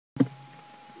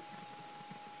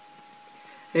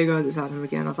Hey guys, it's Adam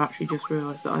again. I've actually just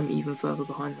realised that I'm even further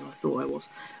behind than I thought I was.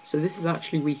 So this is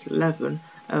actually week 11.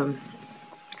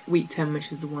 Week 10,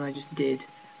 which is the one I just did,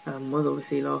 was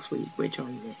obviously last week, which I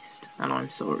missed. And I'm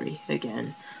sorry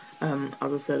again.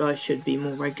 As I said, I should be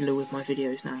more regular with my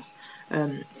videos now.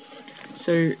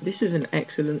 So this is an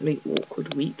excellently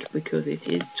awkward week because it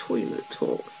is toilet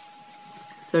talk.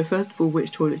 So first of all,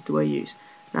 which toilets do I use?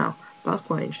 Now, that's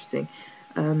quite interesting.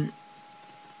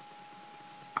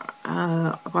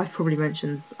 I've probably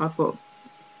mentioned I've got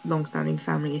long-standing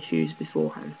family issues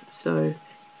beforehand, so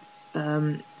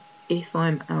if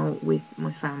I'm out with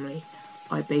my family,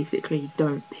 I basically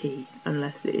don't pee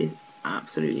unless it is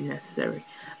absolutely necessary,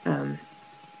 and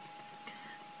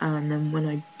then when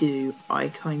I do, I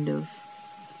kind of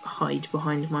hide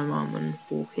behind my mum and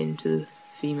walk into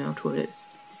female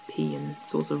toilets, pee and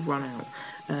sort of run out.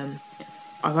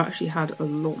 I've actually had a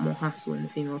lot more hassle in the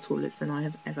female toilets than I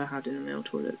have ever had in the male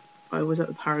toilets. I was at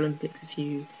the Paralympics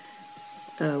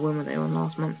when were they on,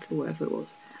 last month or whatever it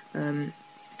was, and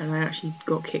I actually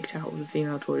got kicked out of the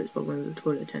female toilets by one of the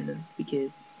toilet attendants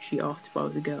because she asked if I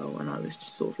was a girl, and I was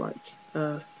just sort of like,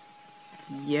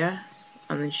 yes,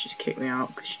 and then she just kicked me out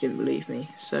because she didn't believe me.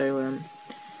 So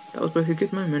that was both a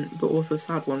good moment but also a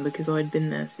sad one because I'd been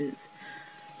there since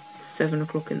 7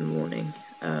 o'clock in the morning,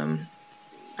 and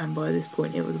by this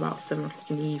point it was about 7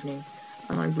 o'clock in the evening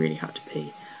and I really had to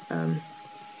pee.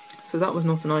 So that was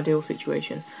not an ideal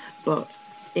situation, but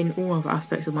in all other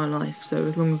aspects of my life, so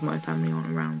as long as my family aren't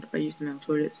around, I use the male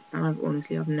toilets, and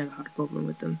I've never had a problem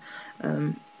with them.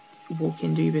 Walk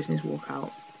in, do your business, walk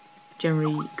out.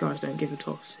 Generally, guys don't give a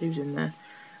toss who's in there.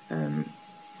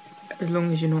 As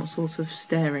long as you're not sort of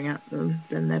staring at them,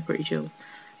 then they're pretty chill.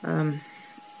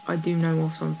 I do know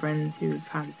of some friends who have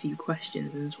had a few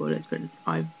questions in the toilets, but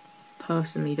I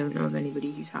personally don't know of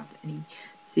anybody who's had any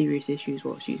serious issues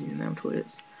whilst using the male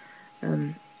toilets.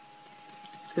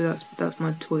 So that's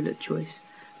my toilet choice.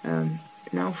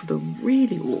 Now for the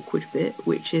really awkward bit,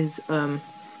 which is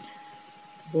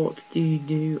what do you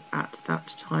do at that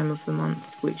time of the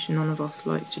month, which none of us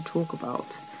like to talk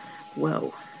about.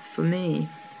 Well, for me,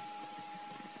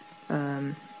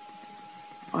 I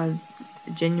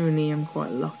genuinely am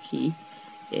quite lucky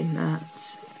in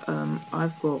that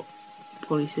I've got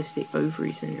polycystic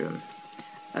ovary syndrome.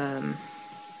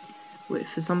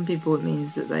 For some people it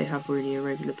means that they have really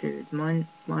irregular periods. Mine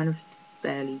are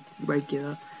fairly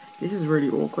regular. This is really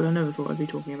awkward. I never thought I'd be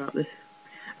talking about this.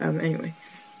 Anyway,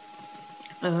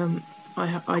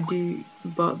 I do,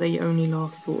 but they only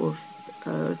last sort of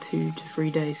 2 to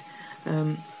 3 days.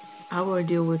 How I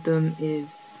deal with them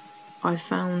is I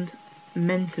found,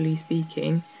 mentally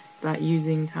speaking, that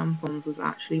using tampons was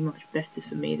actually much better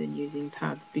for me than using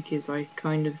pads because I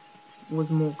kind of was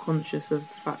more conscious of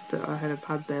the fact that I had a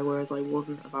pad there, whereas I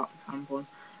wasn't about the tampon.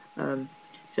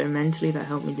 So mentally that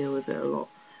helped me deal with it a lot.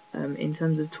 In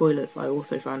terms of toilets, I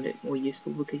also found it more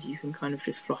useful because you can kind of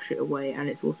just flush it away, and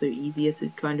it's also easier to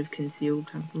kind of conceal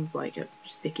tampons, like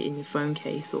stick it in your phone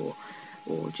case or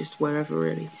just wherever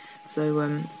really.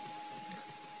 So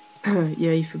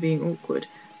yay for being awkward.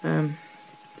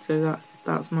 So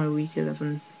that's my week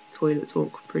 11 toilet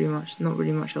talk, pretty much. Not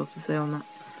really much else to say on that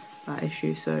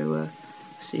issue, so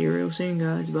see you real soon,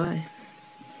 guys. Bye.